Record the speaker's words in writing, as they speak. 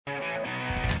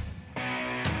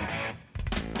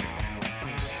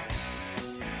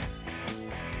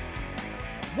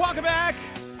Welcome back.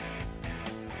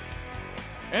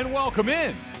 And welcome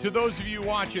in to those of you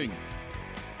watching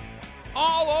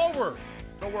all over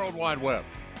the World Wide Web.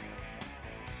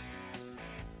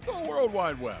 The World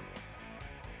Wide Web.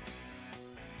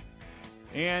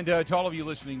 And to all of you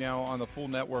listening now on the full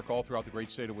network all throughout the great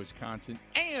state of Wisconsin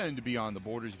and beyond the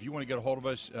borders, if you want to get a hold of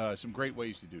us, some great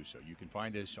ways to do so. You can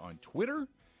find us on Twitter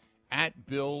at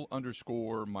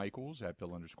Bill_Michaels, at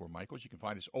Bill_Michaels. You can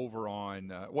find us over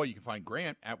on, you can find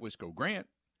Grant at Wisco Grant.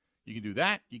 You can do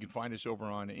that. You can find us over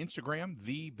on Instagram,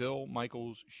 The Bill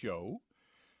Michaels Show.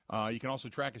 You can also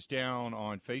track us down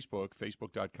on Facebook,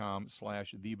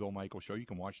 facebook.com/The Bill Michaels Show. You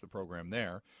can watch the program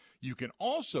there. You can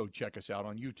also check us out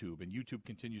on YouTube, and YouTube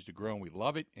continues to grow, and we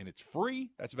love it, and it's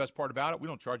free. That's the best part about it. We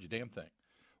don't charge a damn thing.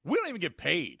 We don't even get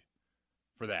paid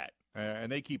for that, and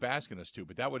they keep asking us to,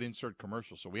 but that would insert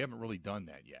commercials, so we haven't really done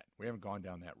that yet. We haven't gone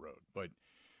down that road, but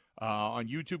on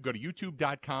YouTube, go to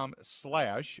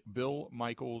youtube.com/Bill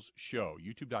Michaels Show,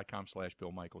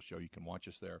 youtube.com/Bill Michaels Show. You can watch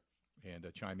us there and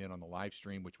chime in on the live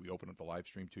stream, which we open up the live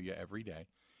stream to you every day,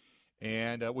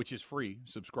 and which is free.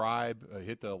 Subscribe,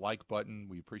 hit the like button.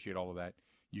 We appreciate all of that.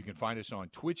 You can find us on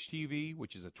Twitch TV,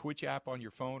 which is a Twitch app on your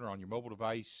phone or on your mobile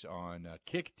device, on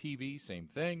Kick TV, same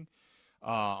thing.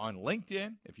 On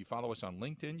LinkedIn, if you follow us on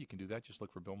LinkedIn, you can do that. Just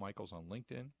look for Bill Michaels on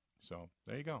LinkedIn. So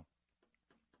there you go.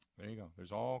 There you go.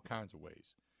 There's all kinds of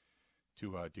ways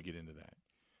to get into that.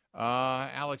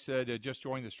 Alex said, just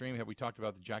joined the stream. Have we talked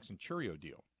about the Jackson Chourio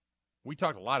deal? We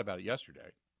talked a lot about it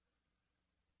yesterday,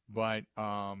 but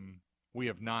we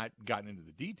have not gotten into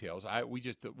the details.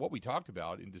 What we talked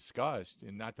about and discussed,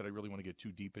 and not that I really want to get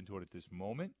too deep into it at this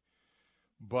moment,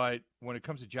 but when it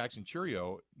comes to Jackson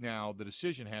Chourio, now the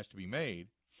decision has to be made.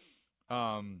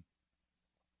 The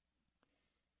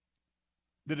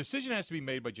decision has to be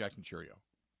made by Jackson Chourio.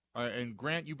 And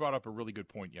Grant, you brought up a really good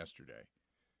point yesterday.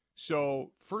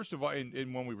 So first of all,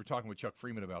 and when we were talking with Chuck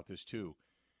Freeman about this too,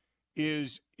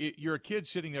 you're a kid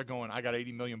sitting there going, I got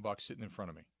 $80 million sitting in front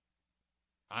of me.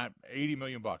 $80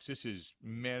 million. This is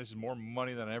more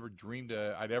money than I ever dreamed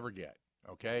I'd ever get.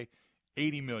 Okay,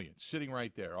 $80 million sitting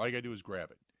right there. All you got to do is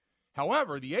grab it.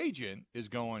 However, the agent is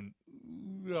going,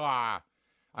 I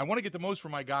want to get the most for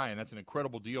my guy, and that's an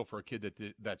incredible deal for a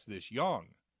kid that's this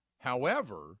young.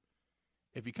 However,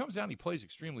 if he comes out and he plays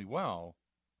extremely well,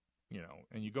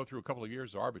 and you go through a couple of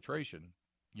years of arbitration,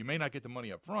 you may not get the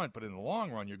money up front, but in the long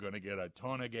run, you're going to get a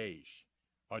ton of gash,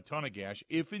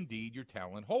 if indeed your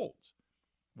talent holds,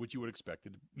 which you would expect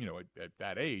it. At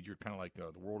that age, you're kind of like,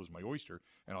 the world is my oyster,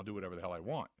 and I'll do whatever the hell I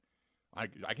want. I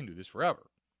can do this forever.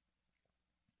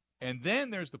 And then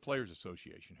there's the Players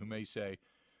Association, who may say,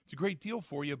 it's a great deal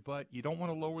for you, but you don't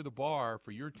want to lower the bar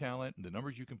for your talent and the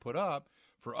numbers you can put up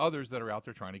for others that are out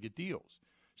there trying to get deals.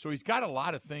 So he's got a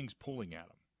lot of things pulling at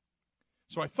him.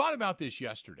 So I thought about this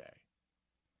yesterday.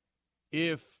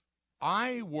 If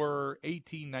I were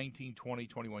 18, 19, 20,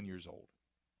 21 years old,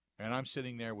 and I'm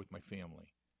sitting there with my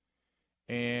family,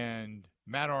 and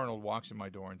Matt Arnold walks in my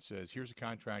door and says, here's a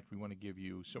contract, we want to give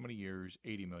you so many years,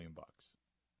 $80 million.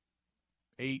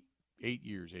 8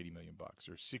 years, $80 million,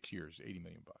 or 6 years, $80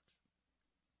 million.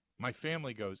 My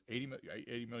family goes,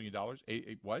 $80 million?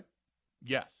 What?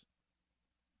 Yes.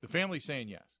 The family's saying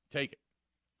yes. Take it.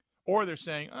 Or they're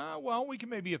saying, well, we can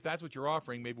maybe, if that's what you're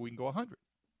offering, maybe we can go 100.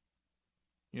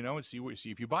 And see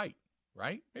if you bite,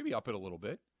 right? Maybe up it a little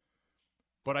bit.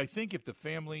 But I think if the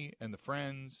family and the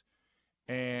friends,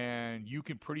 and you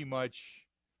can pretty much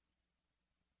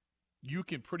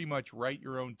write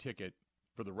your own ticket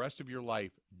for the rest of your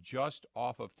life just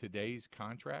off of today's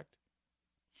contract,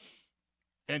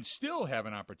 and still have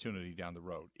an opportunity down the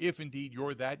road, if indeed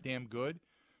you're that damn good,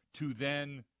 to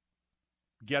then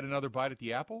get another bite at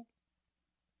the apple,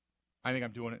 I think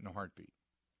I'm doing it in a heartbeat.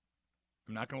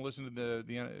 I'm not going to listen to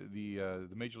the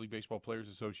Major League Baseball Players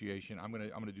Association. I'm going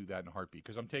to do that in a heartbeat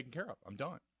because I'm taken care of. I'm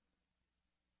done.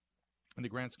 In the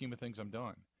grand scheme of things, I'm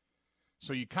done.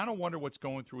 So you kind of wonder what's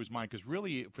going through his mind, because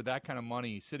really, for that kind of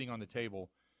money sitting on the table,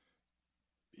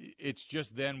 it's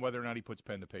just then whether or not he puts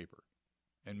pen to paper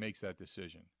and makes that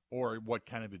decision, or what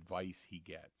kind of advice he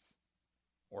gets,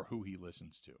 or who he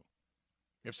listens to.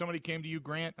 If somebody came to you,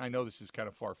 Grant, I know this is kind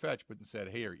of far-fetched, but said,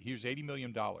 hey, here's $80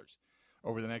 million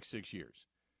over the next 6 years.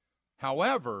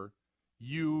 However,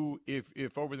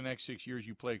 if over the next 6 years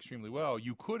you play extremely well,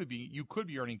 you could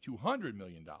be earning $200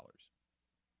 million.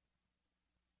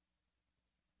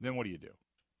 Then what do you do?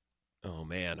 Oh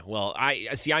man. Well,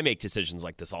 I make decisions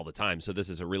like this all the time, so this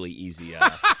is a really easy.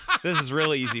 This is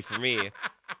really easy for me.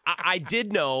 I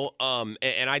did know,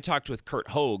 and I talked with Kurt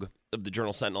Hogue of the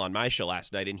Journal Sentinel on my show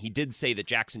last night, and he did say that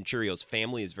Jackson Chourio's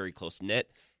family is very close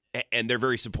knit, And they're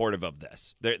very supportive of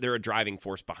this. They're a driving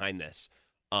force behind this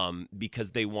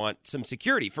because they want some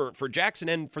security for Jackson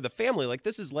and for the family. Like,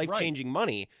 this is life-changing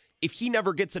money. If he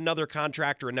never gets another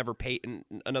contract or another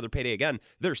payday again,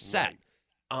 they're set.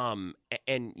 Right.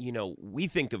 And, we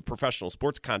think of professional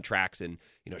sports contracts and,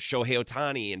 Shohei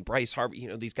Ohtani and Bryce Harper,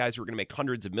 these guys who are going to make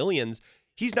hundreds of millions.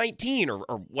 He's 19 or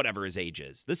whatever his age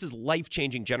is. This is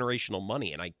life-changing generational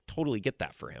money, and I totally get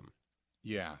that for him.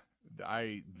 Yeah,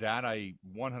 I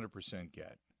 100%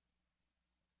 get.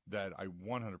 That I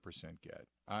 100% get.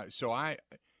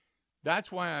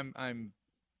 That's why I'm.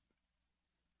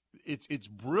 It's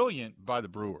brilliant by the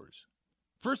Brewers.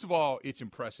 First of all, it's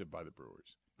impressive by the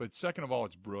Brewers. But second of all,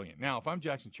 it's brilliant. Now, if I'm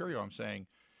Jackson Chourio, I'm saying,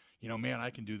 man, I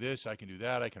can do this, I can do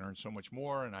that, I can earn so much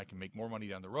more, and I can make more money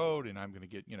down the road, and I'm going to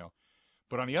get,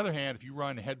 But on the other hand, if you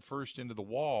run head first into the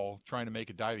wall trying to make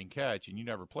a diving catch and you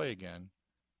never play again,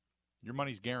 your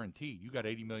money's guaranteed. You got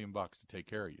 $80 million to take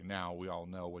care of you. Now, we all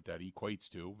know what that equates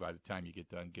to by the time you get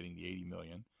done getting the $80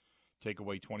 million. Take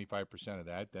away 25% of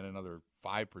that, then another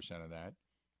 5% of that,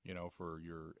 for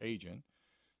your agent.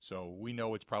 So we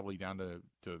know it's probably down to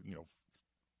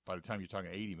by the time you're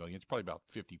talking $80 million, it's probably about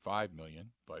 $55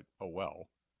 million, but oh well,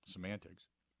 semantics.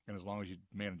 And as long as you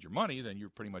manage your money, then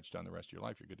you're pretty much done the rest of your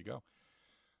life. You're good to go.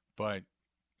 But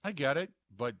I get it.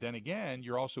 But then again,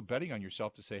 you're also betting on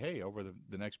yourself to say, hey, over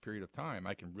the next period of time,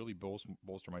 I can really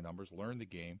bolster my numbers, learn the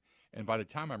game. And by the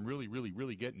time I'm really, really,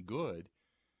 really getting good,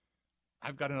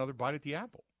 I've got another bite at the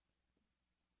apple.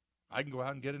 I can go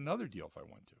out and get another deal if I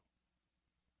want to.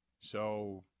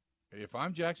 So if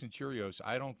I'm Jackson Chourios,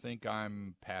 I don't think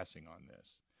I'm passing on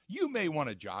this. You may want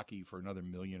to jockey for another $1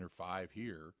 million or $5 million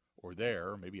here or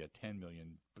there, maybe a $10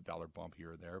 million bump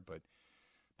here or there, but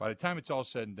by the time it's all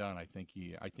said and done, I think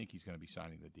he's going to be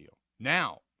signing the deal.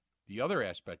 Now, the other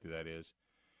aspect of that is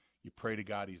you pray to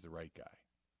God he's the right guy.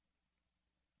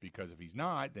 Because if he's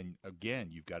not, then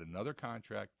again, you've got another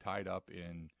contract tied up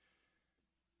in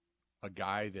a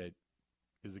guy that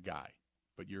is a guy,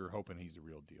 but you're hoping he's the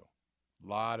real deal. A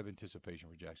lot of anticipation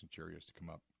for Jackson Chourios to come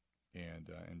up and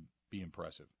be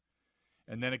impressive.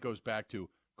 And then it goes back to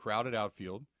crowded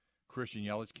outfield. Christian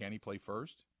Yelich, can he play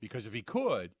first? Because if he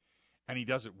could, and he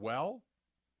does it well,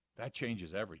 that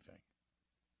changes everything.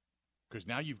 Because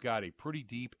now you've got a pretty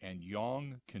deep and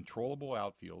young, controllable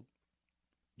outfield.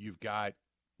 You've got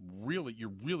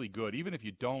you're really good, even if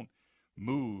you don't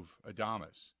move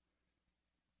Adames.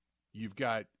 You've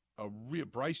got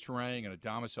Bryce Terang and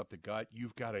Adames up the gut.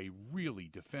 You've got a really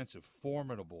defensive,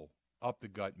 formidable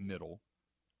up-the-gut middle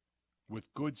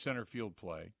with good center field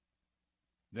play.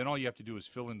 Then all you have to do is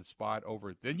fill in the spot over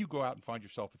it. Then you go out and find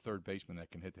yourself a third baseman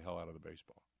that can hit the hell out of the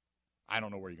baseball. I don't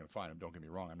know where you're going to find him. Don't get me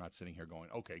wrong. I'm not sitting here going,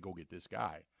 okay, go get this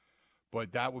guy.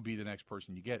 But that would be the next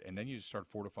person you get. And then you just start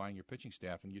fortifying your pitching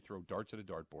staff, and you throw darts at a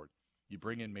dartboard. You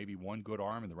bring in maybe one good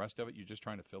arm, and the rest of it, you're just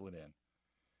trying to fill it in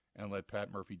and let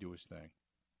Pat Murphy do his thing.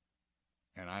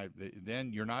 And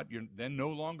then no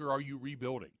longer are you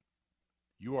rebuilding.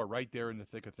 You are right there in the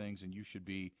thick of things, and you should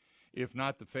be, if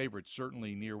not the favorite,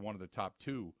 certainly near one of the top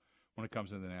two when it comes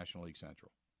to the National League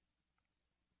Central.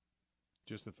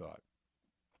 Just a thought.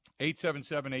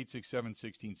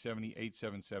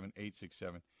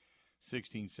 877-867-1670,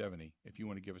 877-867-1670. If you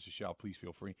want to give us a shout, please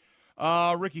feel free.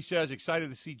 Ricky says, excited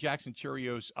to see Jackson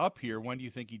Chourios up here. When do you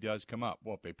think he does come up?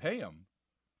 Well, if they pay him,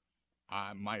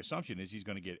 my assumption is he's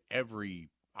going to get every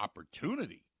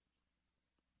opportunity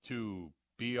to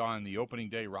be on the opening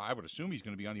day. I would assume he's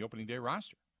going to be on the opening day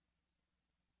roster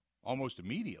almost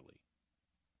immediately.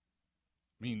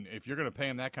 I mean, if you're going to pay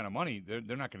him that kind of money,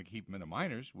 they're not going to keep him in the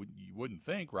minors. You wouldn't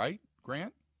think, right,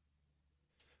 Grant?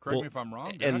 Correct me if I'm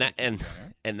wrong.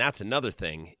 And that's another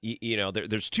thing.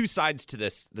 There's two sides to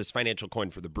this financial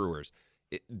coin for the Brewers.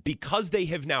 Because they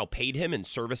have now paid him and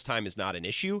service time is not an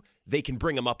issue, they can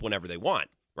bring him up whenever they want,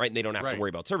 right? And they don't have to worry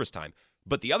about service time.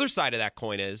 But the other side of that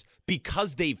coin is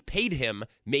because they've paid him,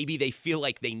 maybe they feel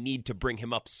like they need to bring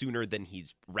him up sooner than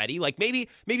he's ready. Like maybe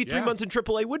 3 months in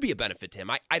AAA would be a benefit to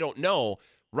him. I don't know,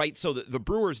 right? So the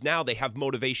Brewers now, they have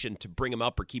motivation to bring him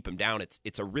up or keep him down.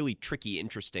 It's a really tricky,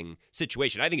 interesting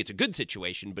situation. I think it's a good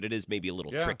situation, but it is maybe a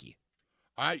little tricky.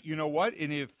 You know what?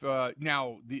 And if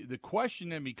now the question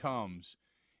then becomes,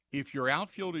 if your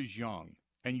outfield is young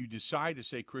and you decide to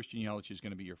say Christian Yelich is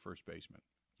going to be your first baseman,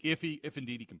 if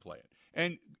indeed he can play it.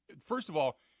 And first of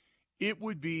all, it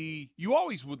would be, you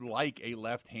always would like a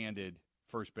left-handed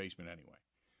first baseman anyway.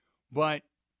 But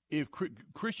if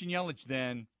Christian Yelich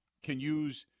then can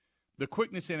use the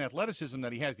quickness and athleticism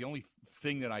that he has, the only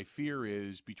thing that I fear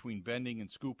is between bending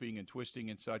and scooping and twisting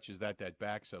and such is that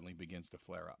back suddenly begins to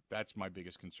flare up. That's my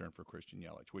biggest concern for Christian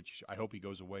Yelich, which I hope he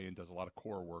goes away and does a lot of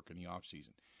core work in the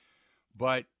offseason.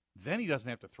 But then he doesn't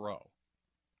have to throw.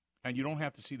 And you don't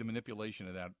have to see the manipulation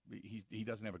of that. He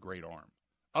doesn't have a great arm.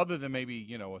 Other than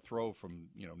maybe, a throw from,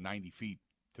 90 feet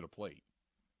to the plate.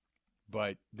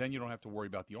 But then you don't have to worry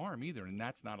about the arm either, and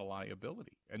that's not a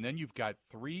liability. And then you've got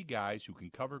 3 guys who can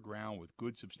cover ground with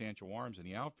good, substantial arms in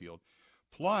the outfield.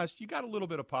 Plus, you got a little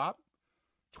bit of pop,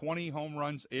 20 home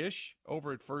runs-ish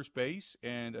over at first base,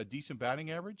 and a decent batting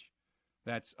average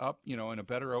that's up, and a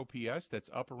better OPS that's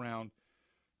up around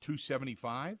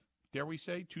 275, dare we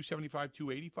say, 275,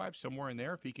 285, somewhere in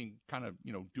there, if he can kind of,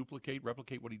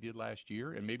 replicate what he did last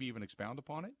year and maybe even expound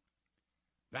upon it.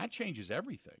 That changes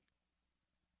everything.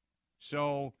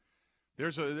 So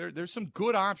there's some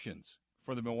good options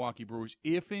for the Milwaukee Brewers,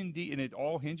 if indeed, and it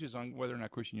all hinges on whether or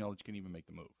not Christian Yelich can even make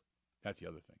the move. That's the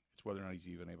other thing. It's whether or not he's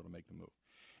even able to make the move.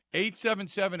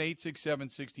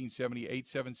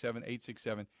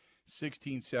 877-867-1670,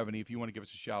 877-867-1670. If you want to give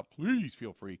us a shout, please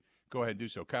feel free. Go ahead and do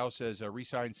so. Kyle says,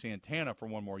 re-sign Santana for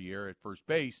one more year at first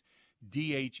base,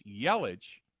 DH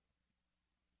Yelich,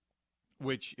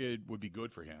 which it would be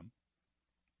good for him.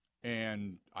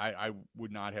 And I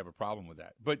would not have a problem with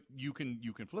that. But you can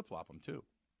flip-flop them, too.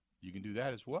 You can do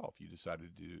that as well if you decided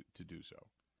to do so.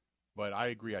 But I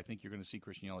agree. I think you're going to see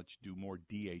Christian Yelich do more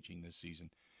DHing this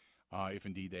season if,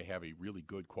 indeed, they have a really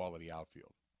good quality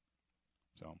outfield.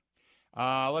 So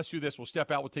let's do this. We'll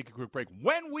step out. We'll take a quick break.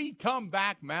 When we come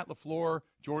back, Matt LaFleur,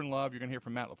 Jordan Love. You're going to hear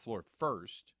from Matt LaFleur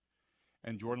first,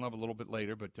 and Jordan Love a little bit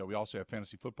later. But we also have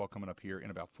fantasy football coming up here in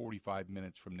about 45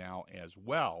 minutes from now as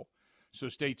well. So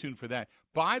stay tuned for that.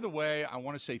 By the way, I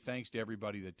want to say thanks to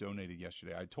everybody that donated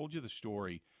yesterday. I told you the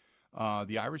story.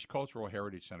 The Irish Cultural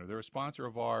Heritage Center, they're a sponsor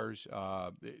of ours.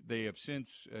 They have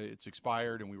since, it's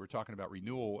expired, and we were talking about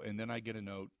renewal. And then I get a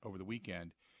note over the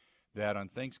weekend that on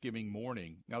Thanksgiving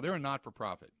morning, now they're a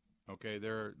not-for-profit, okay?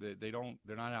 They're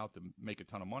not out to make a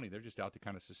ton of money. They're just out to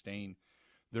kind of sustain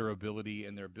their ability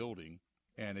and their building.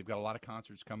 And they've got a lot of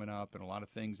concerts coming up and a lot of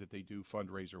things that they do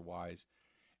fundraiser-wise.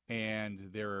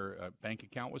 And their bank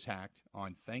account was hacked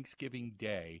on Thanksgiving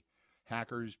Day.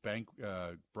 Hackers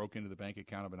broke into the bank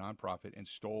account of a nonprofit and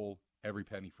stole every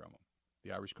penny from them.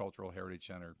 The Irish Cultural Heritage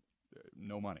Center,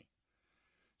 no money.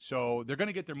 So they're going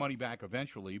to get their money back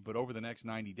eventually, but over the next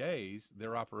 90 days,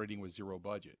 they're operating with zero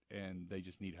budget, and they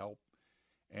just need help.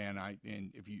 And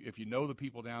if you know the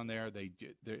people down there,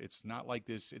 it's not like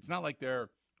this. It's not like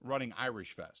they're running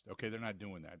Irish Fest. Okay, they're not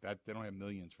doing that. They don't have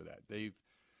millions for that. They've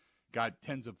got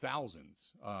tens of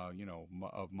thousands, of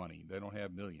money. They don't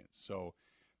have millions. So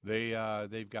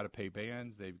they've got to pay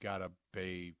bands. They've got to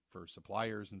pay for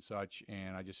suppliers and such.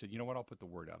 And I just said, you know what? I'll put the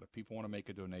word out. If people want to make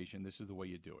a donation, this is the way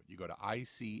you do it. You go to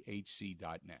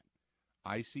ICHC.net.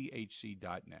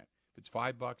 ICHC.net. If it's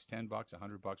 $5, $10,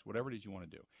 $100, whatever it is you want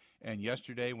to do. And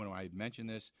yesterday when I mentioned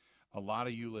this, a lot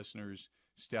of you listeners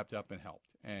stepped up and helped.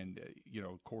 And,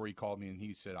 Corey called me and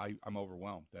he said, I'm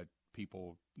overwhelmed that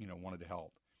people, wanted to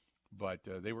help. But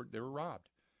they were robbed.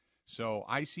 So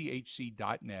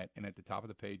ICHC.net, and at the top of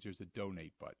the page, there's a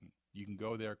donate button. You can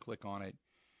go there, click on it,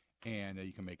 and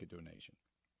you can make a donation.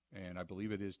 And I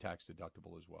believe it is tax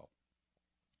deductible as well.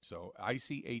 So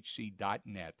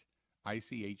ICHC.net,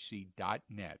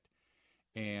 ICHC.net,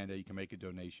 and you can make a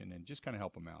donation and just kind of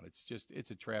help them out.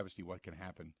 It's a travesty what can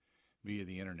happen via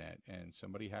the internet. And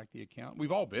somebody hacked the account.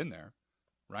 We've all been there,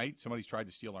 right? Somebody's tried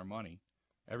to steal our money.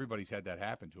 Everybody's had that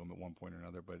happen to them at one point or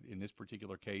another. But in this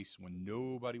particular case, when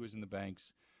nobody was in the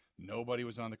banks, nobody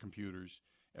was on the computers,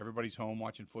 everybody's home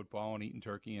watching football and eating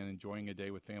turkey and enjoying a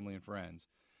day with family and friends,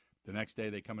 the next day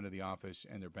they come into the office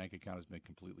and their bank account has been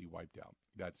completely wiped out.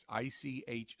 That's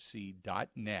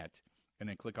ICHC.net, and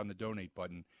then click on the donate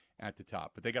button at the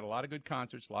top. But they got a lot of good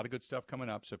concerts, a lot of good stuff coming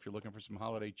up. So if you're looking for some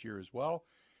holiday cheer as well,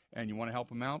 and you want to help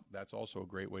them out, that's also a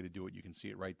great way to do it. You can see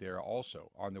it right there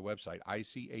also on their website,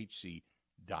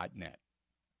 ICHC.net.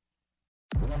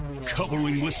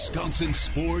 Covering Wisconsin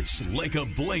sports like a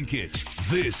blanket.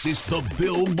 This is the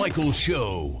Bill Michaels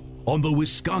Show on the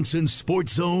Wisconsin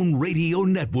Sports Zone Radio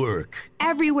Network.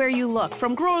 Everywhere you look,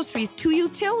 from groceries to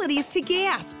utilities to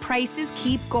gas, prices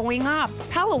keep going up.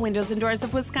 Pella Windows and Doors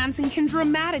of Wisconsin can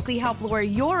dramatically help lower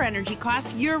your energy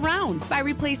costs year-round by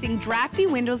replacing drafty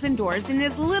windows and doors in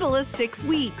as little as 6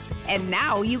 weeks. And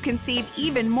now you can save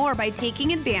even more by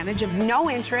taking advantage of no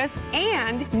interest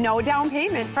and no down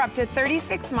payment for up to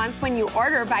 36 months when you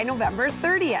order by November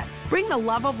 30th. Bring the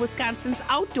love of Wisconsin's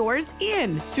outdoors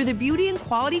in through the beauty and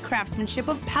quality craftsmanship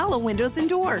of Pella Windows and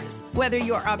Doors. Whether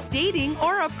you're updating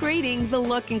or upgrading the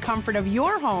look and comfort of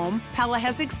your home, Pella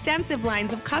has extensive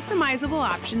lines of customizable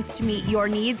options to meet your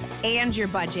needs and your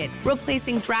budget.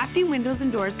 Replacing drafty windows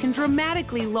and doors can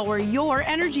dramatically lower your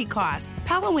energy costs.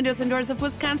 Pella Windows and Doors of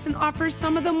Wisconsin offers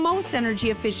some of the most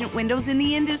energy-efficient windows in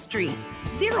the industry.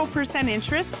 0%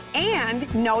 interest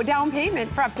and no down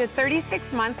payment for up to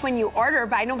 36 months when you order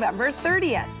by November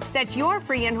 30th. Set your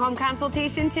free in-home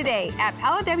consultation today at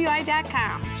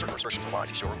PellaWI.com. Certain restrictions apply.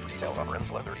 See showroom for details. Offer ends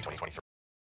 11/30/2023.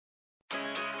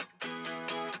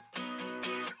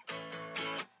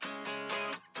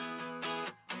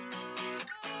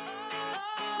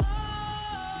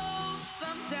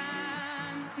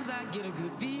 Sometimes I get a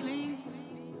good feeling.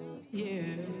 Yeah.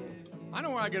 I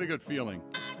know where I get a good feeling.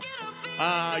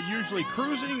 Usually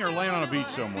cruising or laying on a beach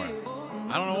somewhere.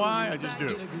 I don't know why, I just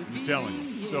do. I'm just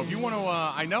telling you. So if you want to,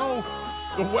 I know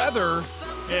the weather,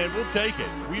 and we'll take it.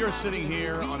 We are sitting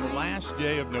here on the last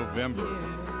day of November,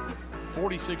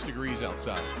 46 degrees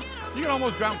outside. You can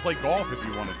almost go out and play golf if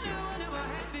you wanted to.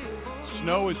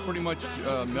 Snow is pretty much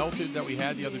melted that we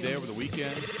had the other day over the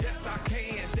weekend.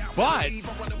 But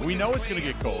we know it's going to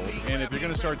get cold, and if you're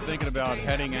going to start thinking about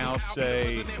heading out,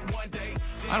 say,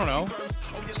 I don't know,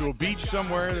 to a beach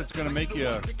somewhere that's going to make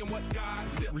you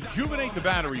rejuvenate the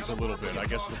batteries a little bit, I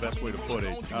guess is the best way to put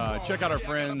it. Check out our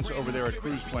friends over there at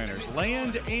Cruise Planners.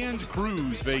 Land and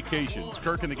Cruise Vacations.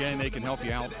 Kirk and the gang, they can help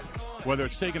you out. Whether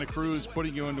it's taking a cruise,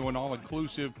 putting you into an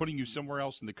all-inclusive, putting you somewhere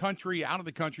else in the country, out of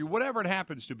the country, whatever it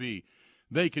happens to be,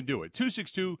 they can do it.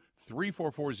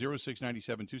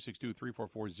 262-344-0697,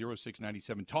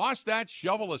 262-344-0697. Toss that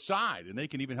shovel aside, and they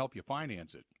can even help you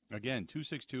finance it. Again,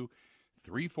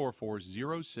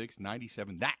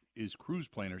 262-344-0697. That is Cruise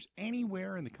Planners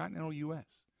anywhere in the continental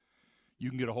U.S. You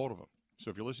can get a hold of them. So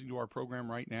if you're listening to our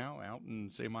program right now out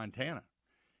in, say, Montana,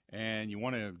 and you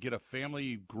want to get a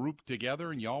family group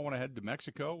together and you all want to head to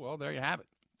Mexico, well, there you have it.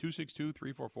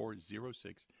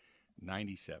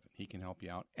 262-344-0697. He can help you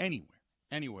out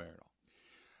anywhere at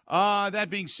all. That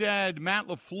being said, Matt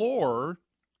LaFleur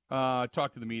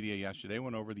talked to the media yesterday,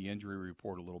 went over the injury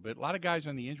report a little bit. A lot of guys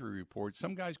on the injury report,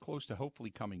 some guys close to hopefully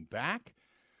coming back.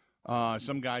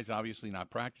 Some guys obviously not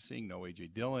practicing. No A.J.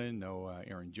 Dillon, no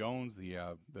Aaron Jones.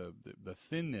 The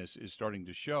thinness is starting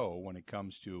to show when it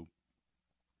comes to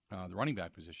the running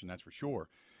back position, that's for sure.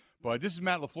 But this is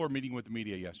Matt LaFleur meeting with the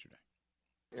media yesterday.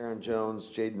 Aaron Jones,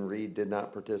 Jaden Reed did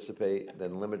not participate.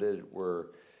 Then limited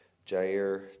were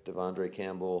Jair, Devondre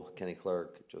Campbell, Kenny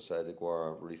Clark, Josiah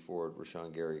DeGuara, Rudy Ford,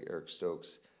 Rashawn Gary, Eric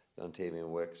Stokes, Dontavian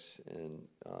Wicks, and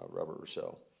Robert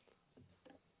Rousseau.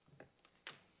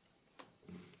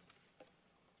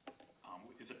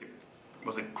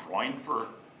 Was it groin for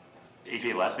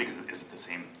AJ last week? Is it the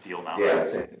same deal now? Yeah,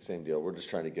 same deal. We're just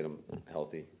trying to get him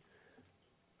healthy.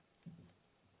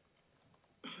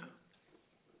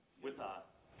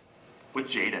 With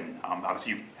Jaden,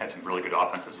 obviously you've had some really good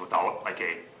offenses without like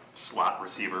a slot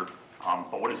receiver.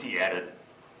 But what has he added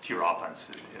to your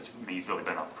offense? He's really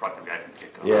been a productive guy from the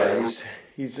get-go. Yeah,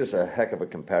 he's just a heck of a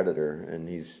competitor, and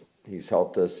he's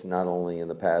helped us not only in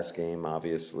the pass game,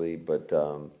 obviously, but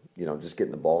just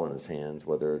getting the ball in his hands,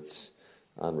 whether it's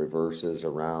on reverses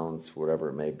or rounds, whatever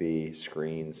it may be,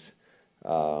 screens.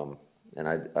 And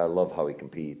I love how he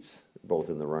competes, both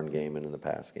in the run game and in the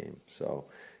pass game. So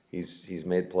he's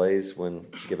made plays when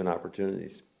given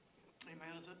opportunities. Hey,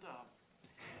 man,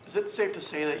 is it safe to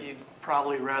say that you'd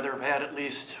probably rather have had at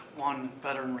least one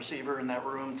veteran receiver in that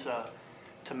room to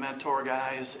mentor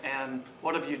guys? And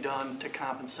what have you done to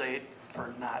compensate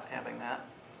for not having that?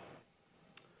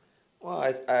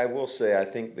 Well, I will say I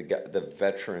think the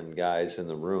veteran guys in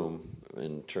the room,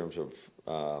 in terms of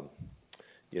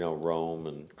Rome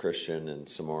and Christian and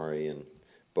Samari and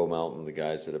Bo Melton, the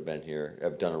guys that have been here,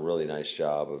 have done a really nice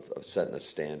job of setting a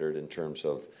standard in terms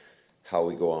of how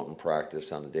we go out and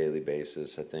practice on a daily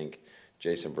basis. I think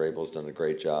Jason Vrabel's done a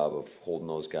great job of holding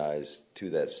those guys to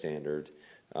that standard,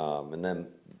 and then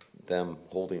them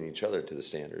holding each other to the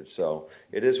standard. So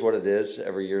it is what it is.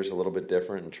 Every year is a little bit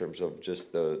different in terms of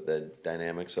just the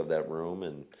dynamics of that room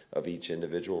and of each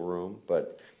individual room.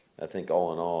 But I think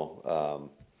all in all,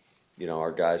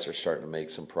 our guys are starting to make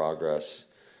some progress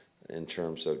in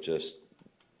terms of just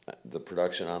the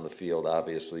production on the field,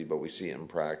 obviously, but we see it in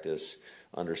practice,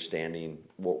 understanding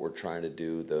what we're trying to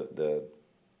do, the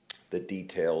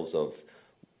details of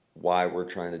why we're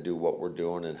trying to do what we're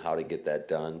doing and how to get that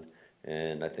done.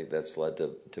 And I think that's led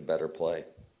to better play.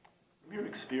 From your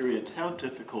experience, how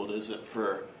difficult is it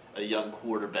for a young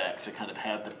quarterback to kind of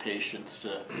have the patience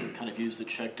to kind of use the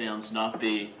checkdowns, not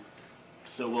be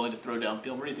so willing to throw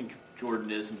downfield? Where do you think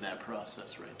Jordan is in that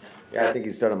process right now? Yeah, I think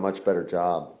he's done a much better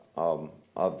job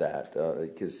of that,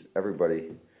 because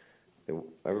everybody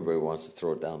wants to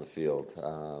throw it down the field,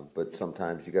 but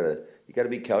sometimes you gotta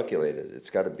be calculated. It's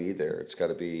got to be there. It's got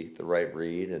to be the right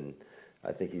read, and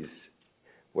I think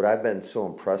what I've been so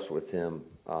impressed with him,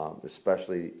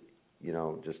 especially,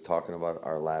 just talking about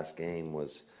our last game,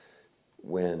 was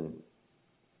when,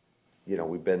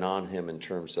 we've been on him in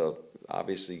terms of,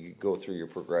 obviously you go through your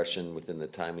progression within the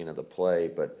timing of the play,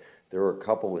 but there were a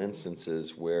couple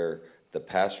instances where the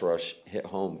pass rush hit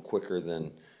home quicker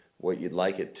than what you'd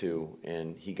like it to,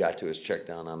 and he got to his check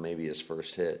down on maybe his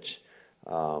first hitch.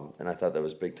 And I thought that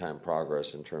was big time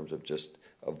progress in terms of just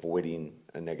avoiding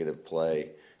a negative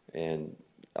play and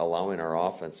allowing our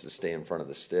offense to stay in front of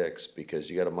the sticks, because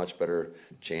you got a much better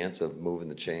chance of moving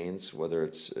the chains, whether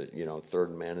it's third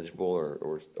and manageable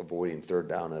or avoiding third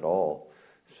down at all.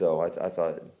 So I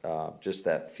thought just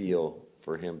that feel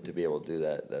for him to be able to do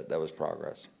that was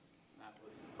progress.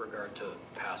 With regard to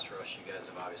pass rush, you guys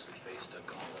have obviously faced a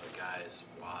gauntlet of guys,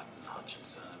 Watt and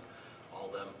Hutchinson, all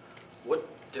of them. What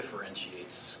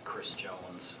differentiates Chris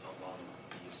Jones among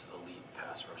these elite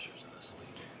pass rushers in this league?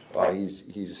 Well,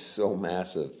 he's so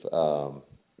massive,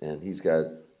 and he's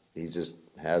the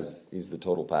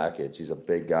total package. He's a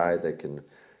big guy that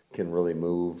can really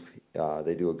move.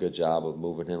 They do a good job of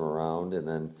moving him around, and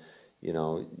then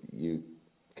you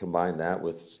combine that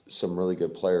with some really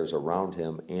good players around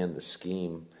him and the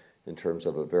scheme in terms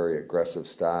of a very aggressive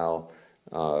style,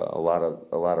 a lot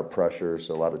of pressures,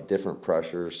 a lot of different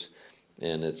pressures,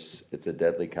 and it's a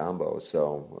deadly combo.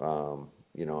 So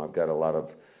I've got a lot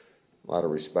of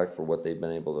respect for what they've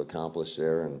been able to accomplish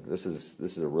there, and this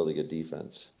is a really good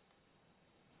defense.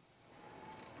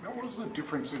 What was the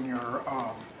difference in your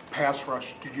pass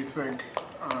rush, did you think,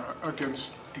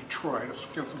 against Detroit,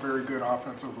 against a very good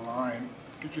offensive line?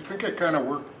 Did you think it kind of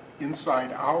worked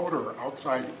inside out or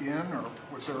outside in, or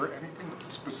was there anything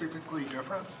specifically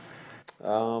different?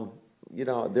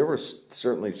 There were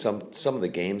certainly some of the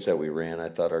games that we ran, I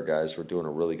thought our guys were doing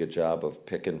a really good job of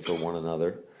picking for one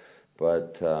another.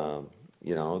 But,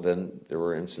 then there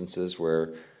were instances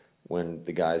where when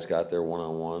the guys got their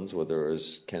one-on-ones, whether it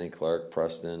was Kenny Clark,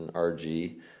 Preston,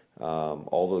 RG,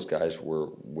 all those guys were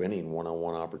winning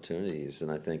one-on-one opportunities.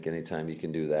 And I think anytime you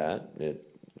can do that,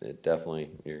 it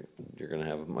definitely, you're going to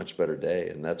have a much better day.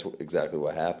 And that's exactly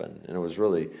what happened. And it was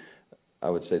really, I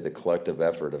would say, the collective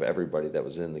effort of everybody that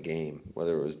was in the game,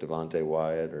 whether it was Devontae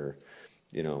Wyatt or,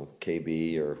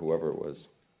 KB or whoever it was.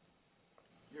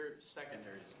 Your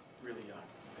secondary really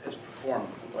has performed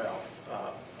well.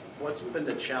 What's been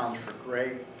the challenge for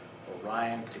Greg or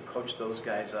Ryan to coach those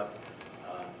guys up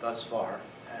thus far?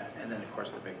 And then, of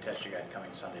course, the big test you got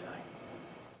coming Sunday night.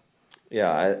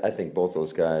 Yeah, I think both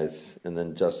those guys, and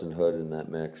then Justin Hood in that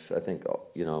mix, I think,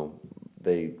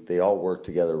 they all work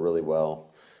together really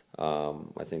well.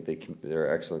 I think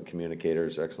they're excellent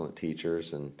communicators, excellent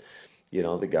teachers, and,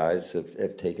 the guys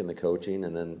have taken the coaching,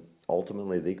 and then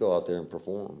ultimately they go out there and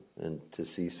perform. And to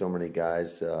see so many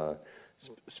guys,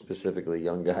 specifically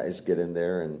young guys, get in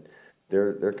there, and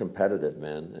they're competitive,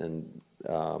 man. And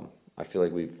I feel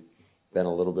like we've been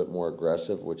a little bit more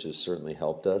aggressive, which has certainly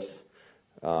helped us.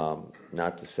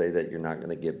 Not to say that you're not going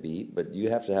to get beat, but you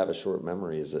have to have a short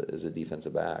memory as a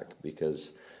defensive back,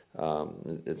 because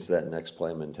it's that next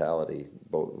play mentality,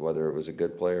 whether it was a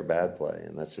good play or bad play,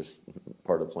 and that's just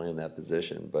part of playing that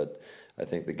position. But I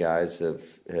think the guys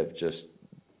have just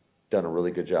done a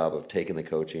really good job of taking the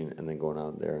coaching and then going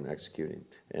out there and executing.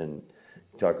 And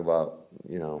talk about,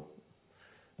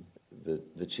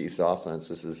 the Chiefs offense,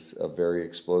 this is a very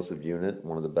explosive unit,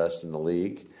 one of the best in the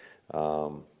league.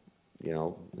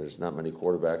 There's not many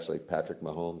quarterbacks like Patrick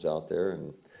Mahomes out there,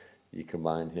 and you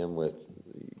combine him with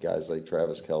guys like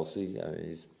Travis Kelce.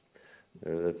 I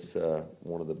mean, that's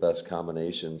one of the best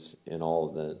combinations in all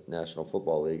of the National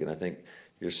Football League. And I think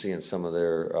you're seeing some of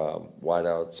their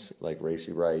wideouts, like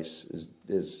Racey Rice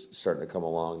is starting to come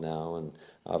along now, and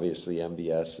obviously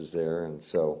MVS is there. And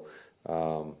so,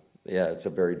 it's a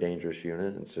very dangerous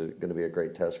unit. It's going to be a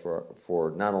great test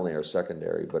for not only our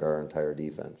secondary, but our entire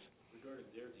defense. Regarding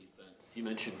their defense, you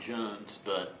mentioned Jones,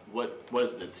 but what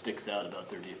is it that sticks out about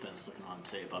their defense looking on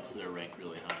tape? Obviously, they're ranked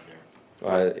really high there.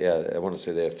 I want to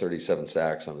say they have 37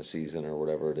 sacks on the season or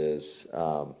whatever it is.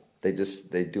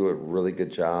 They do a really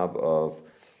good job of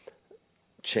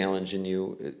challenging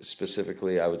you,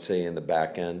 specifically, I would say, in the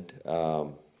back end.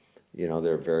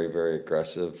 They're very, very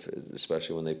aggressive,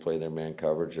 especially when they play their man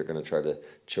coverage. They're going to try to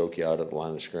choke you out at the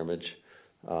line of scrimmage.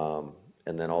 And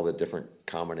then all the different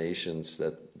combinations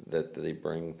that they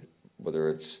bring, whether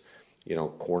it's,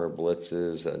 corner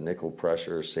blitzes, nickel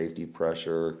pressure, safety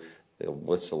pressure. They'll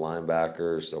blitz the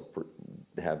linebackers. They'll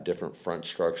have different front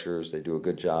structures. They do a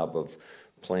good job of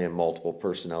playing multiple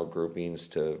personnel groupings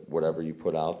to whatever you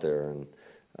put out there. And,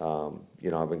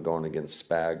 I've been going against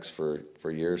Spags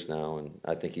for years now, and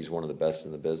I think he's one of the best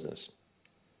in the business.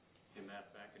 Hey,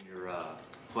 Matt, back in your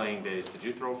playing days, did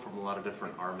you throw from a lot of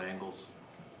different arm angles?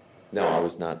 No, I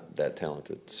was not that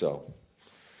talented. So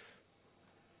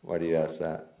why do you ask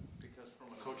that? Because from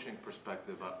a coaching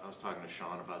perspective, I was talking to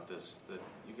Sean about this, that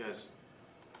you guys,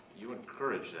 you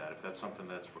encourage that if that's something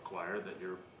that's required, that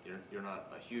you're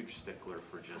not a huge stickler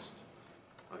for just,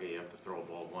 okay, you have to throw a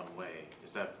ball one way.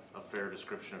 Is that a fair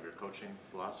description of your coaching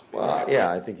philosophy? Well,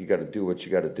 yeah, I think you got to do what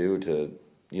you got to do to,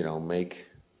 make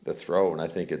the throw. And I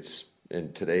think it's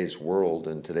in today's world,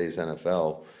 in today's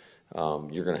NFL,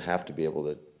 you're going to have to be able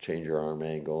to change your arm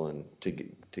angle and to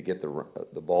get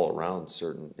the ball around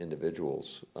certain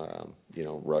individuals,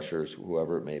 rushers,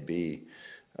 whoever it may be,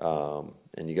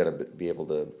 and you got to be able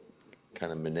to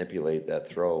kind of manipulate that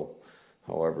throw,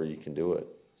 however you can do it.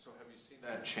 So have you seen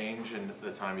that change in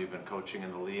the time you've been coaching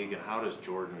in the league, and how does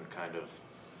Jordan kind of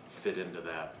fit into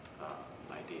that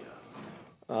idea?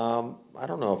 I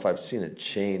don't know if I've seen it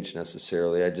change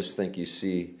necessarily. I just think you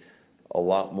see a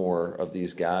lot more of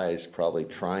these guys probably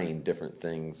trying different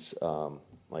things.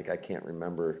 Like I can't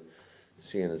remember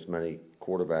seeing as many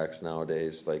quarterbacks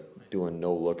nowadays like doing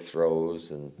no-look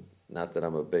throws, and not that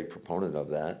I'm a big proponent of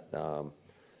that.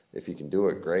 If you can do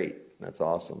it, great. That's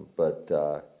awesome. But,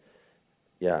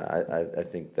 I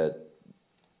think that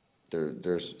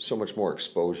there's so much more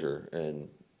exposure and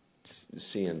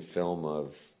seeing film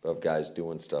of guys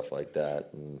doing stuff like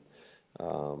that. And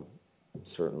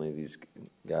certainly these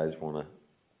guys want to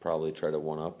probably try to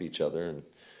one-up each other. And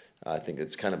I think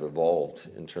it's kind of evolved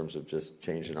in terms of just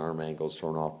changing arm angles,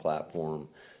 throwing off platform,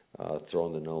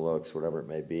 throwing the no-looks, whatever it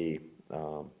may be.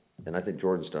 And I think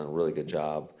Jordan's done a really good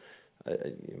job.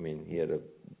 I mean, he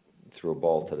threw a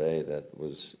ball today that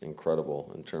was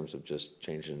incredible in terms of just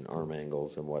changing arm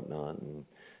angles and whatnot. And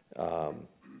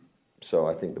so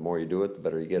I think the more you do it, the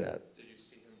better you get at it. Did you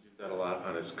see him do that a lot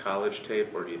on his college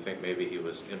tape, or do you think maybe he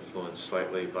was influenced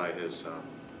slightly by his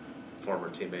former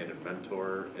teammate and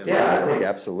mentor? I think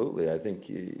absolutely. I think,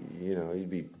 you'd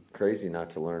be crazy not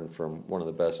to learn from one of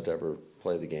the best to ever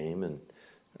play the game. And,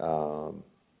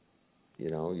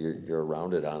 you're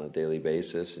around it on a daily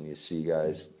basis, and you see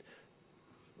guys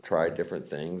try different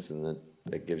things, and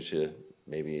that gives you,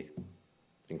 maybe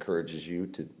encourages you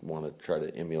to want to try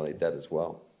to emulate that as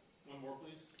well. One more,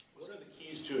 please. What are the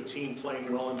keys to a team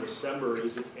playing well in December?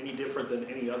 Is it any different than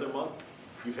any other month?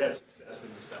 You've had success in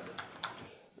December.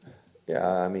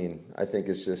 Yeah, I mean, I think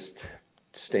it's just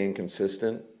staying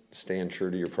consistent, staying true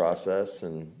to your process,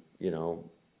 and,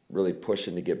 really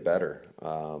pushing to get better.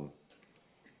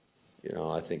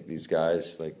 I think these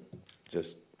guys,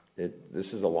 this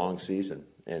is a long season,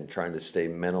 and trying to stay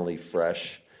mentally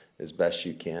fresh as best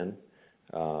you can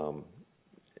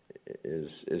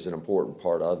is an important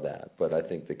part of that. But I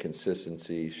think the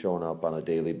consistency, showing up on a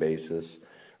daily basis,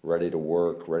 ready to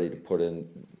work, ready to put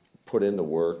in the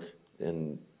work,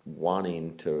 and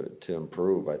wanting to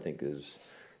improve, I think is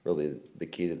really the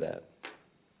key to that.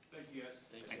 Thank you,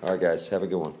 guys. All right, guys, have a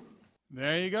good one.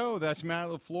 There you go. That's Matt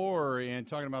LaFleur, and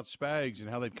talking about Spags and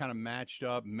how they've kind of matched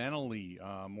up mentally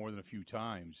more than a few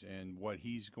times, and what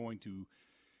he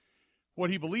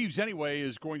believes anyway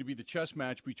is going to be the chess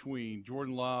match between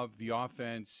Jordan Love, the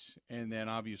offense, and then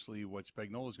obviously what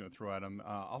Spagnuolo is going to throw at him.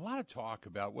 A lot of talk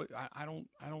about what I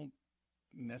don't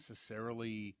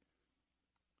necessarily.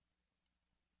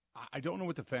 I don't know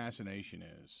what the fascination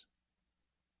is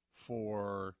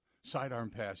for sidearm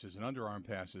passes and underarm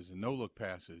passes and no-look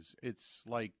passes. It's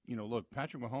like, look,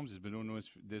 Patrick Mahomes has been doing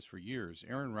this for years.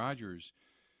 Aaron Rodgers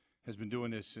has been doing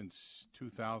this since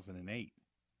 2008.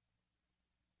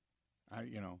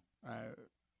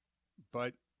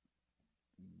 But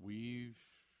we've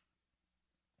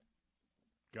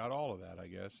got all of that, I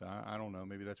guess. I don't know.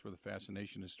 Maybe that's where the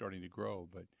fascination is starting to grow.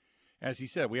 But as he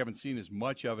said, we haven't seen as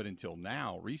much of it until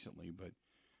now, recently. But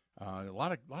a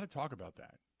lot of talk about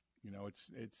that.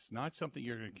 It's not something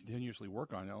you're going to continuously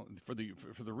work on for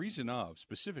the reason of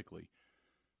specifically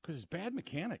because it's bad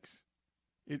mechanics.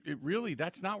 It really,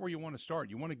 that's not where you want to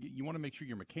start. You want to make sure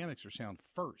your mechanics are sound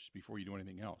first before you do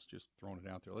anything else. Just throwing it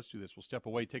out there. Let's do this. We'll step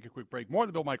away, take a quick break. More of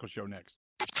the Bill Michaels Show next.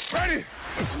 Ready?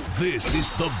 This is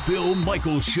the Bill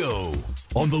Michaels Show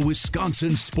on the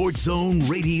Wisconsin Sports Zone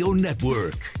Radio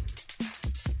Network.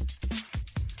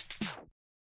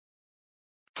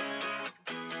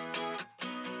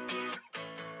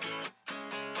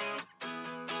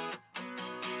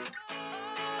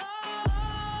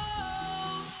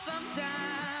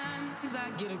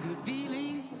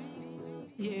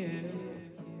 Yeah.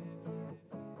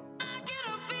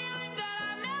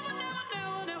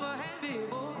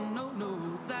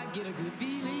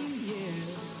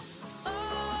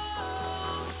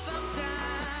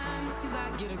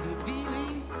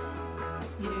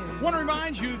 Want to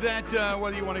remind you that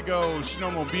whether you want to go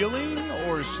snowmobiling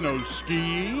or snow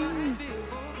skiing,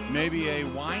 maybe a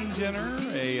wine dinner,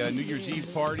 a New Year's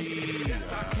Eve party,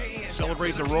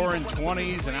 celebrate the Roaring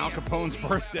 20s and Al Capone's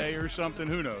birthday or something,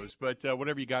 who knows, but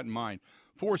whatever you got in mind.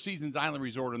 Four Seasons Island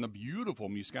Resort on the beautiful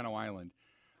Muscano Island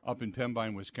up in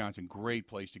Pembine, Wisconsin. Great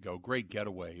place to go. Great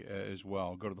getaway as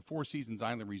well. Go to the Four Seasons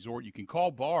Island Resort. You can call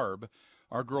Barb,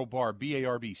 our girl Barb,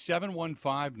 B-A-R-B,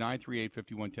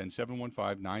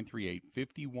 715-938-5110,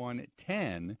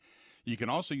 715-938-5110. You can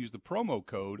also use the promo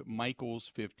code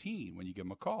Michaels15 when you give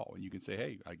them a call, and you can say,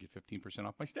 hey, I get 15%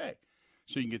 off my stay.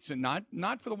 So you can get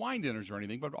not for the wine dinners or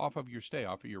anything, but off of your stay,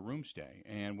 off of your room stay.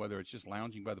 And whether it's just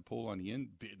lounging by the pool on the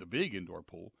big indoor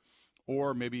pool,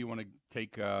 or maybe you want to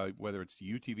take, whether it's the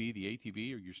UTV, the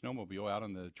ATV, or your snowmobile out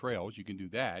on the trails, you can do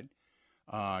that.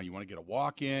 You want to get a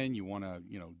walk in, you want to,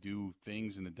 do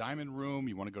things in the diamond room,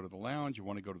 you want to go to the lounge, you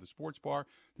want to go to the sports bar.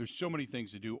 There's so many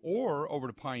things to do. Or over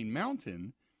to Pine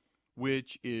Mountain,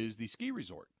 which is the ski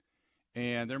resort.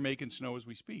 And they're making snow as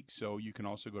we speak. So you can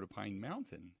also go to Pine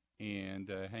Mountain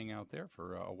and hang out there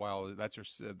for a while.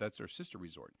 That's their sister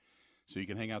resort. So you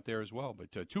can hang out there as well.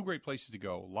 But two great places to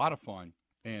go. A lot of fun.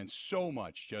 And so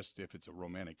much, just if it's a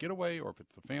romantic getaway or if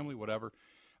it's the family, whatever.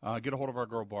 Get a hold of our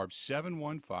girl, Barb,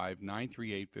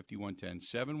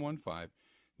 715-938-5110,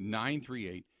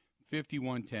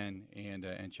 715-938-5110,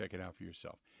 and check it out for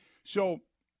yourself. So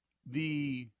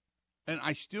it's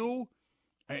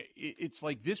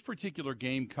like this particular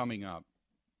game coming up,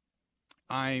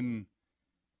 I'm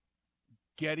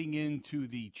getting into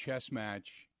the chess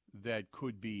match that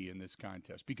could be in this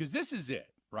contest. Because this is it,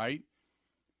 right?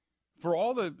 For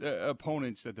all the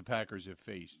opponents that the Packers have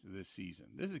faced this season,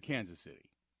 this is Kansas City.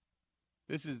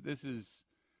 This is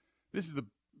the,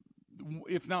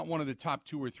 if not one of the top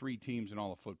two or three teams in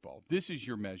all of football. This is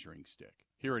your measuring stick.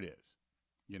 Here it is,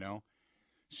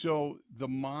 So the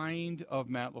mind of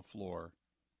Matt LaFleur,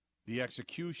 the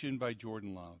execution by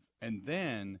Jordan Love, and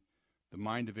then the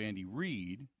mind of Andy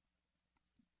Reid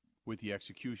with the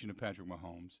execution of Patrick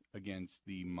Mahomes against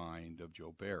the mind of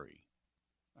Joe Barry.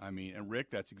 And Rick,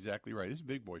 that's exactly right. This is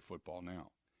big boy football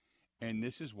now. And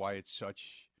this is why it's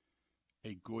such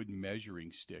a good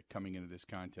measuring stick coming into this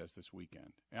contest this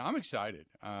weekend. And I'm excited.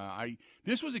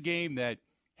 This was a game that,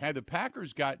 had the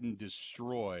Packers gotten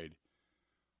destroyed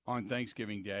on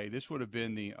Thanksgiving Day, this would have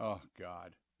been a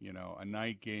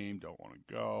night game, don't want to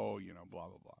go, blah,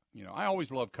 blah, blah. I always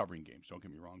love covering games, don't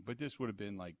get me wrong. But this would have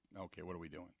been like, okay, what are we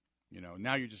doing?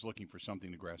 Now you're just looking for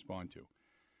something to grasp onto.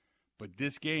 But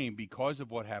this game, because of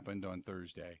what happened on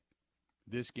Thursday,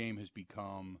 this game has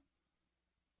become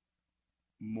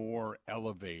more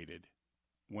elevated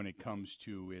when it comes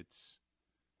to its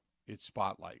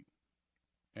spotlight.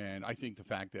 And I think the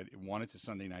fact that, it's a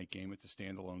Sunday night game, it's a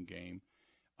standalone game,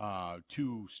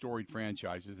 two storied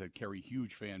franchises that carry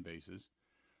huge fan bases.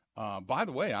 By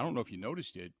the way, I don't know if you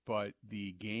noticed it, but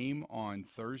the game on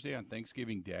Thursday, on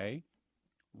Thanksgiving Day,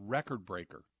 record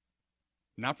breaker.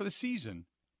 Not for the season,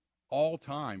 all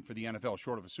time for the NFL,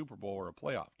 short of a Super Bowl or a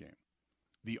playoff game.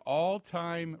 The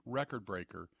all-time record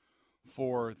breaker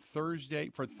for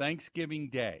Thanksgiving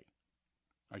Day,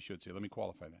 I should say, let me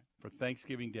qualify that. For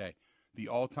Thanksgiving Day, the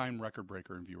all-time record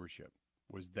breaker in viewership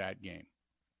was that game.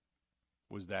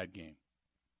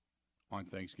 On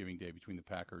Thanksgiving Day between the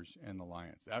Packers and the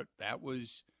Lions. That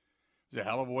was a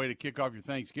hell of a way to kick off your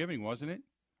Thanksgiving, wasn't it?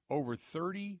 Over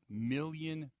 30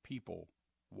 million people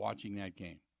watching that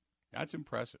game. That's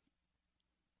impressive.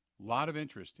 A lot of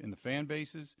interest in the fan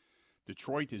bases.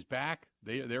 Detroit is back.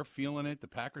 They're feeling it. The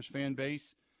Packers fan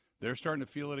base, they're starting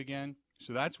to feel it again.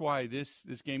 So that's why this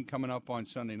game coming up on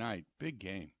Sunday night, big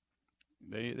game.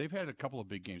 They've had a couple of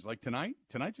big games. Like tonight.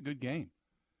 Tonight's a good game.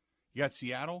 You got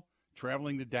Seattle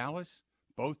traveling to Dallas.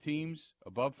 Both teams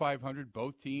above 500.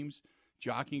 Both teams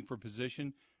jockeying for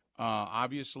position.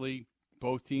 Obviously,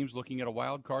 both teams looking at a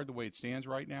wild card the way it stands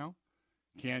right now.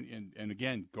 And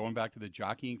again, going back to the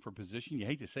jockeying for position, you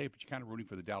hate to say it, but you're kind of rooting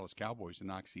for the Dallas Cowboys to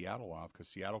knock Seattle off because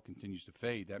Seattle continues to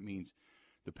fade. That means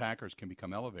the Packers can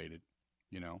become elevated,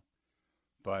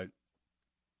 But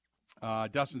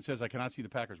Dustin says, I cannot see the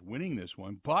Packers winning this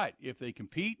one, but if they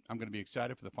compete, I'm going to be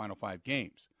excited for the final 5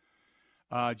 games.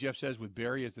 Jeff says, with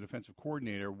Barry as the defensive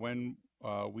coordinator, when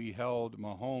we held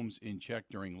Mahomes in check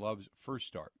during Love's first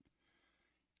start,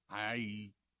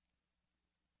 that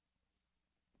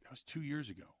was 2 years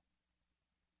ago.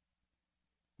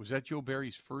 Was that Joe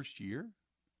Barry's first year?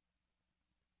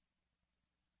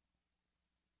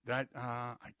 That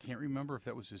I can't remember if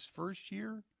that was his first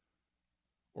year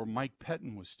or Mike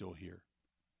Pettin was still here.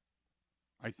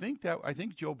 I think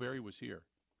Joe Barry was here.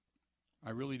 I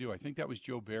really do. I think that was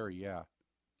Joe Barry, yeah.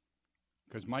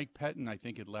 Because Mike Pettin, I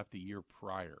think, had left the year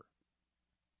prior.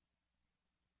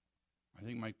 I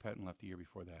think Mike Pettin left the year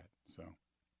before that. So,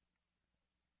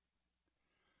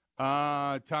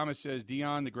 Thomas says,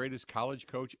 Deion, the greatest college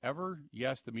coach ever?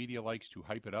 Yes, the media likes to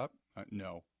hype it up.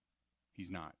 No,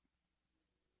 he's not.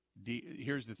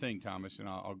 Here's the thing, Thomas, and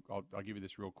I'll give you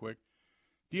this real quick.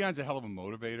 Deion's a hell of a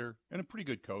motivator and a pretty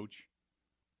good coach,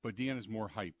 but Deion is more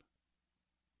hype.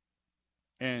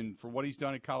 And for what he's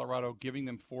done at Colorado, giving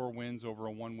them 4 wins over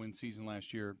a 1-win season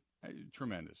last year,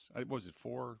 tremendous. Was it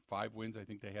 4 or 5 wins I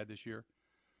think they had this year?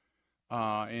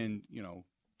 And,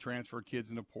 transferred kids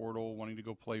in the portal, wanting to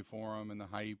go play for them, and the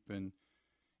hype and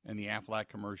the Aflac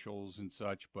commercials and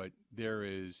such. But when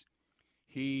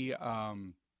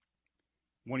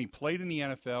he played in the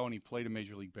NFL and he played in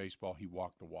Major League Baseball, he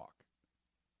walked the walk.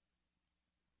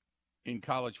 In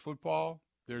college football,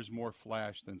 there's more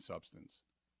flash than substance.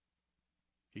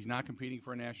 He's not competing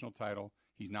for a national title.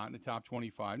 He's not in the top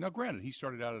 25. Now, granted, he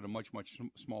started out at a much, much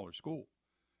smaller school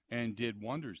and did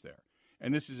wonders there.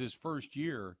 And this is his first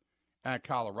year at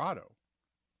Colorado.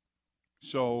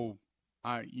 So,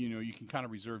 you can kind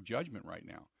of reserve judgment right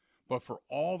now. But for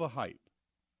all the hype,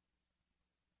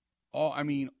 all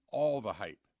the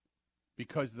hype,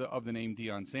 because of the name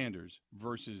Deion Sanders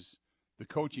versus the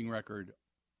coaching record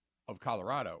of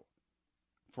Colorado,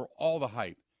 for all the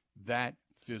hype, that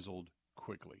fizzled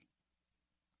quickly.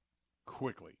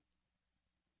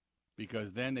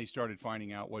 Because then they started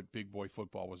finding out what big boy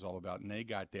football was all about, and they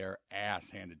got their ass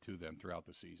handed to them throughout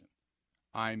the season.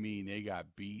 I mean, they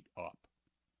got beat up.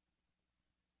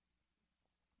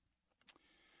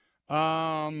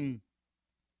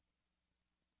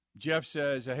 Jeff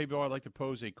says, hey, Bill, I'd like to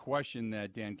pose a question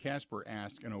that Dan Casper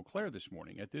asked in Eau Claire this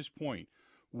morning. At this point,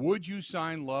 would you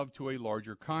sign Love to a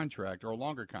larger contract or a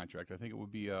longer contract? I think it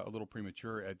would be a little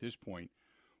premature at this point.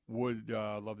 Would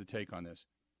love to take on this.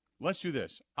 Let's do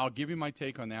this. I'll give you my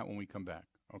take on that when we come back.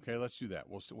 Okay, let's do that.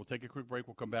 We'll take a quick break.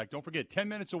 We'll come back. Don't forget, 10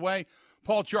 minutes away,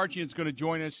 Paul Charchian is going to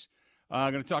join us.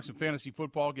 Going to talk some fantasy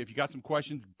football. If you got some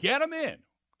questions, get them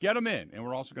in. And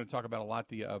we're also going to talk about a lot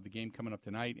of the game coming up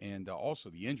tonight and also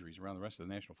the injuries around the rest of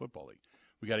the National Football League.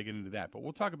 We got to get into that. But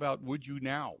we'll talk about would you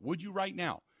right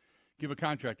now give a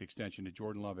contract extension to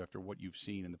Jordan Love after what you've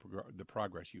seen and the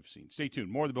progress you've seen. Stay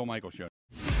tuned. More of the Bill Michaels Show.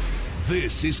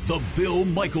 This is the Bill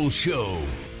Michaels Show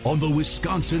on the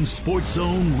Wisconsin Sports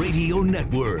Zone Radio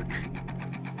Network.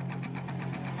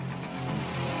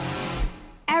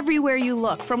 Everywhere you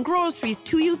look, from groceries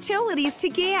to utilities to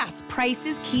gas,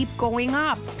 prices keep going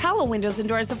up. Pella Windows and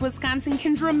Doors of Wisconsin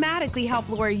can dramatically help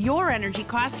lower your energy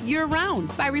costs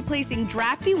year-round by replacing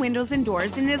drafty windows and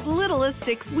doors in as little as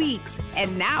 6 weeks.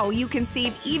 And now you can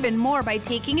save even more by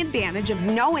taking advantage of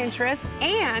no interest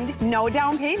and no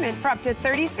down payment for up to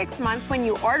 36 months when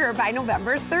you order by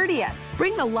November 30th.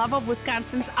 Bring the love of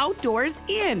Wisconsin's outdoors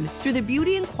in through the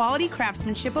beauty and quality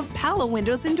craftsmanship of Pella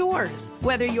Windows and Doors.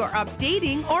 Whether you're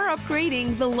updating or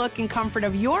upgrading the look and comfort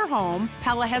of your home,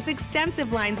 Pella has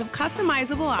extensive lines of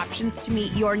customizable options to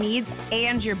meet your needs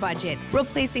and your budget.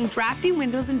 Replacing drafty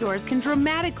windows and doors can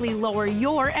dramatically lower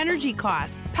your energy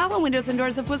costs. Pella Windows and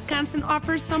Doors of Wisconsin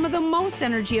offers some of the most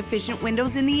energy-efficient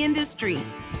windows in the industry.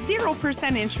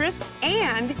 0% interest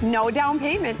and no down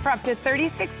payment for up to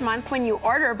 36 months when you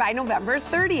order by November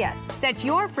 30th. Set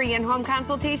your free in-home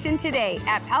consultation today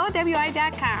at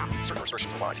PellaWI.com. Certain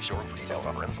restrictions apply. See showroom for details.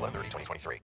 Offer ends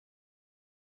 11/30/2023.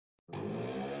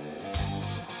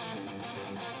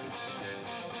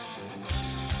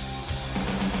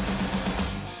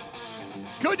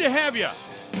 Good to have you.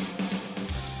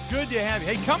 Good to have you.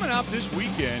 Hey, coming up this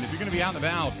weekend, if you're going to be out and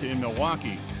about in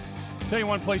Milwaukee, I'll tell you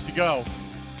one place to go.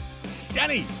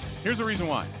 Stenny's. Here's the reason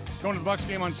why. Going to the Bucks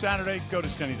game on Saturday, go to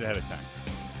Stenny's ahead of time.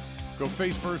 Go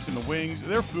face first in the wings.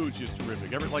 Their food's just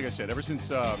terrific. Like I said, ever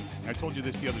since, I told you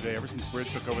this the other day, ever since Britt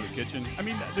took over the kitchen, I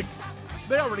mean,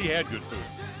 they already had good food,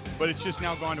 but it's just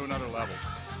now gone to another level.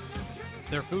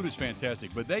 Their food is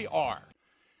fantastic, but they are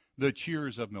the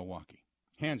cheers of Milwaukee.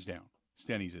 Hands down.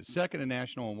 Stenny's is second in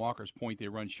national in Walker's Point. They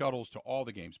run shuttles to all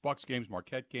the games, Bucks games,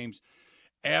 Marquette games,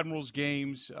 Admirals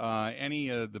games, any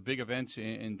of the big events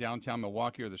in downtown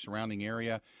Milwaukee or the surrounding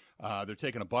area. They're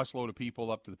taking a busload of people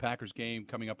up to the Packers game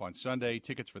coming up on Sunday.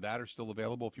 Tickets for that are still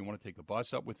available if you want to take the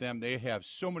bus up with them. They have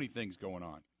so many things going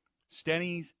on.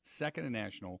 Stenny's, second in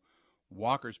national,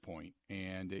 Walker's Point,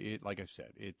 and like I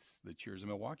said, it's the cheers of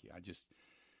Milwaukee.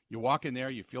 You walk in there,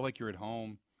 you feel like you're at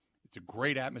home. It's a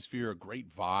great atmosphere, a great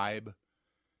vibe.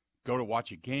 Go to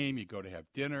watch a game, you go to have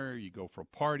dinner, you go for a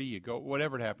party, you go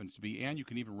whatever it happens to be, and you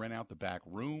can even rent out the back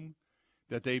room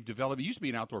that they've developed. It used to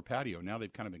be an outdoor patio. Now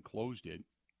they've kind of enclosed it,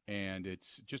 and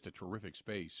it's just a terrific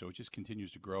space, so it just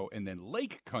continues to grow. And then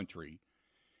Lake Country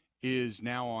is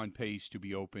now on pace to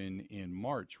be open in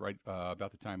March, right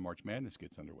about the time March Madness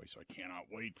gets underway. So I cannot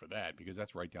wait for that because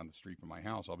that's right down the street from my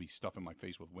house. I'll be stuffing my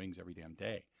face with wings every damn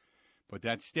day. But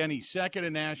that's Stenny, second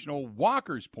in national,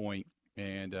 Walker's Point,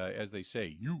 and as they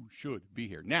say, you should be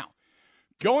here. Now,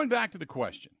 going back to the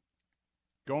question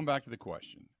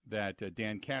that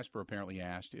Dan Casper apparently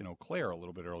asked in Eau Claire a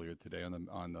little bit earlier today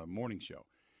on the morning show,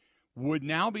 would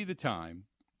now be the time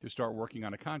to start working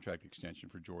on a contract extension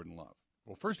for Jordan Love?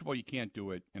 Well, first of all, you can't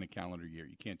do it in a calendar year.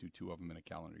 You can't do two of them in a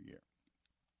calendar year.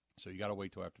 So you got to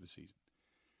wait till after the season.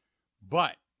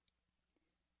 But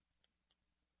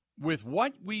with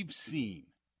what we've seen,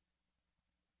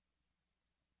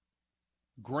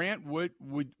 Grant, what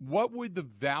would the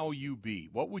value be?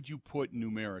 What would you put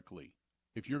numerically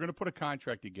if you're going to put a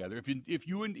contract together? If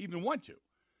you wouldn't even want to,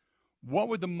 what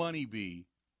would the money be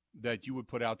that you would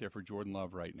put out there for Jordan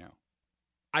Love right now?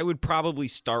 I would probably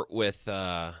start with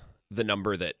the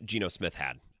number that Geno Smith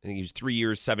had. I think he was 3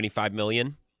 years, $75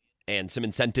 million, and some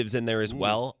incentives in there as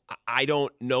well. I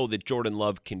don't know that Jordan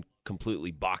Love can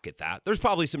completely balk at that. There's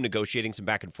probably some negotiating, some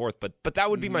back and forth, but that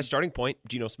would be my starting point,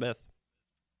 Geno Smith.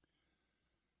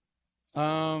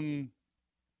 Yeah.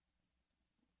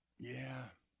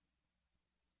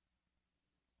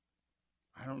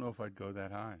 I don't know if I'd go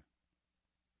that high.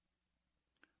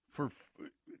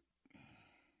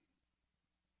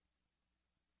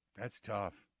 That's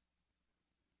tough.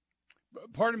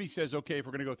 Part of me says, okay, if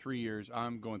we're going to go 3 years,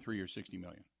 I'm going 3 years, $60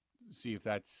 million. See if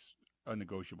that's a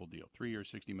negotiable deal. 3 years,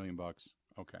 $60 million.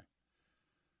 Okay.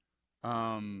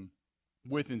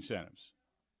 With incentives.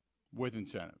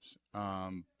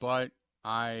 But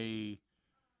I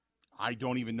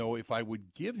don't even know if I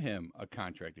would give him a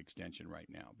contract extension right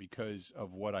now because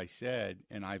of what I said,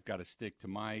 and I've got to stick to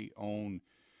my own.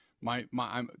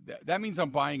 That means I'm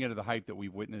buying into the hype that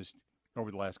we've witnessed over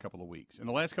the last couple of weeks. And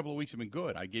the last couple of weeks have been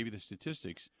good. I gave you the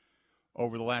statistics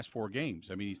over the last 4 games.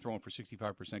 I mean, he's throwing for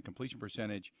 65% completion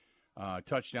percentage,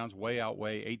 touchdowns way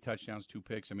outweigh 8 touchdowns, 2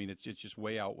 picks. I mean, it's just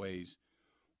way outweighs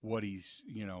what he's,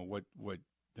 what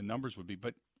the numbers would be.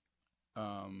 But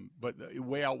it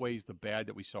way outweighs the bad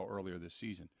that we saw earlier this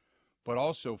season. But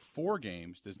also 4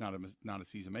 games does not a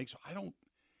season make. So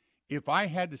if I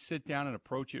had to sit down and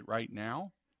approach it right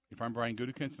now, if I'm Brian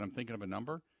Gutekunst and I'm thinking of a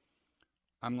number,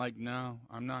 I'm like, no,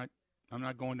 I'm not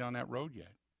going down that road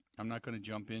yet. I'm not going to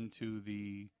jump into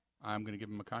I'm going to give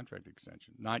him a contract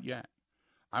extension. Not yet.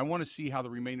 I want to see how the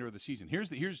remainder of the season.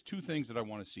 Here's 2 things that I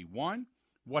want to see. One,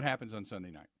 what happens on Sunday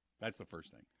night? That's the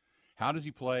first thing. How does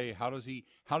he play? How does he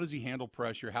handle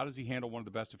pressure? How does he handle one of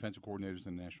the best defensive coordinators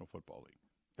in the National Football League?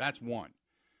 That's 1.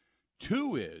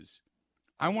 2 is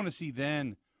I want to see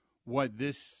then what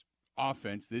this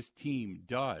offense, this team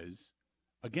does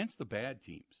against the bad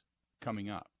teams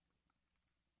coming up.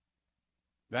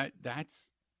 That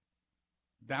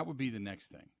would be the next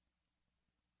thing.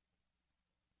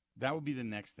 That would be the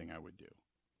next thing I would do.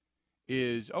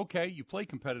 Is okay, you play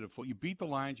competitive football. You beat the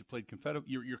Lions. You played competitive.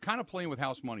 You're kind of playing with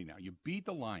house money now. You beat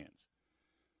the Lions.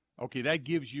 Okay, that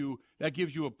gives you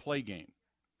a play game.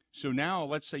 So now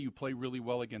let's say you play really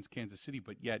well against Kansas City,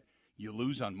 but yet you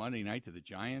lose on Monday night to the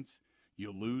Giants.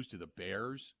 You lose to the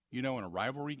Bears, in a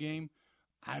rivalry game.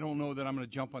 I don't know that I'm going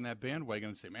to jump on that bandwagon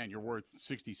and say, man, you're worth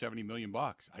 $60, $70 million.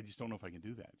 I just don't know if I can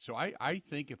do that. So I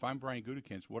think if I'm Brian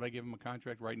Gutekunst, would I give him a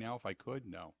contract right now if I could?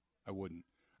 No, I wouldn't.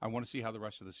 I want to see how the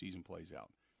rest of the season plays out.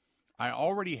 I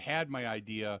already had my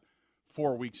idea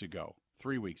 4 weeks ago,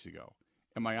 3 weeks ago,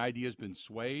 and my idea has been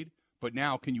swayed, but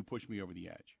now can you push me over the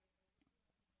edge?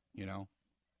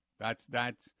 That's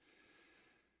the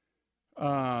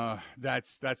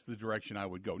direction I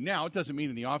would go. Now, it doesn't mean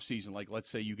in the offseason, like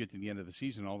let's say you get to the end of the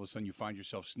season, all of a sudden you find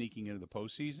yourself sneaking into the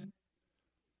postseason.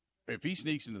 If he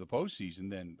sneaks into the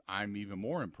postseason, then I'm even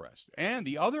more impressed. And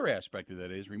the other aspect of that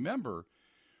is, remember,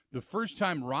 the first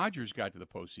time Rodgers got to the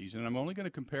postseason, and I'm only going to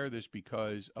compare this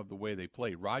because of the way they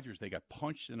played. Rodgers, they got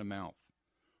punched in the mouth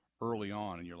early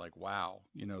on, and you're like, wow,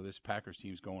 this Packers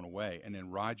team's going away. And then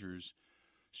Rodgers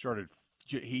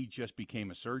he just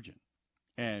became a surgeon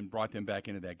and brought them back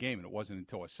into that game. And it wasn't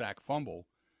until a sack fumble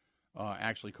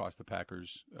actually cost the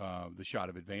Packers the shot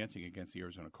of advancing against the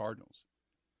Arizona Cardinals.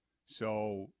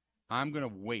 So I'm going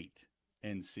to wait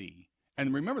and see.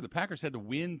 And remember, the Packers had to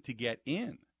win to get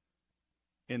in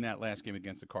that last game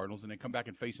against the Cardinals, and then come back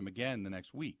and face them again the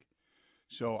next week.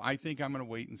 So I think I'm going to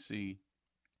wait and see.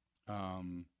 I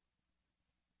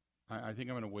think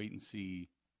I'm going to wait and see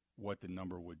what the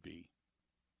number would be.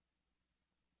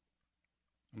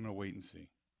 I'm going to wait and see.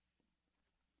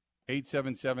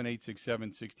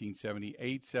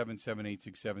 877-867-1670.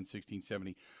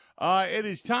 877-867-1670. It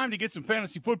is time to get some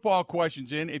fantasy football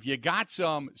questions in. If you got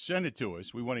some, send it to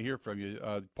us. We want to hear from you.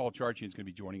 Paul Charchian is going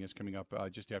to be joining us coming up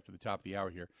just after the top of the hour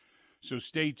here. So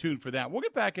stay tuned for that. We'll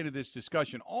get back into this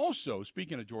discussion. Also,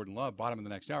 speaking of Jordan Love, bottom of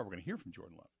the next hour, we're going to hear from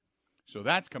Jordan Love. So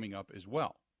that's coming up as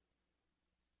well.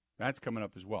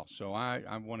 So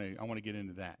I want to get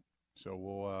into that. So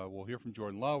we'll hear from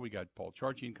Jordan Love. We got Paul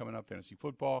Charchian coming up, fantasy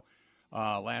football.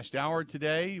 Last hour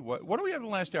today. What do we have in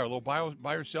the last hour? A little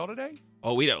buy or sell today?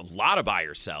 Oh, we got a lot of buy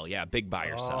or sell. Yeah, big buy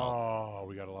or sell. Oh,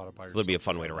 we got a lot of buy or sell. So it'll be a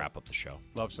fun way to wrap up the show.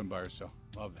 Love some buy or sell.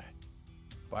 Love that.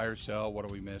 Buy or sell, what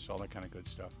do we miss? All that kind of good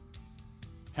stuff.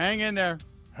 Hang in there.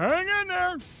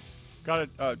 Got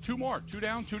it. 2 more. 2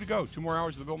 down, 2 to go. 2 more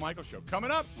hours of the Bill Michaels Show. Coming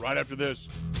up right after this.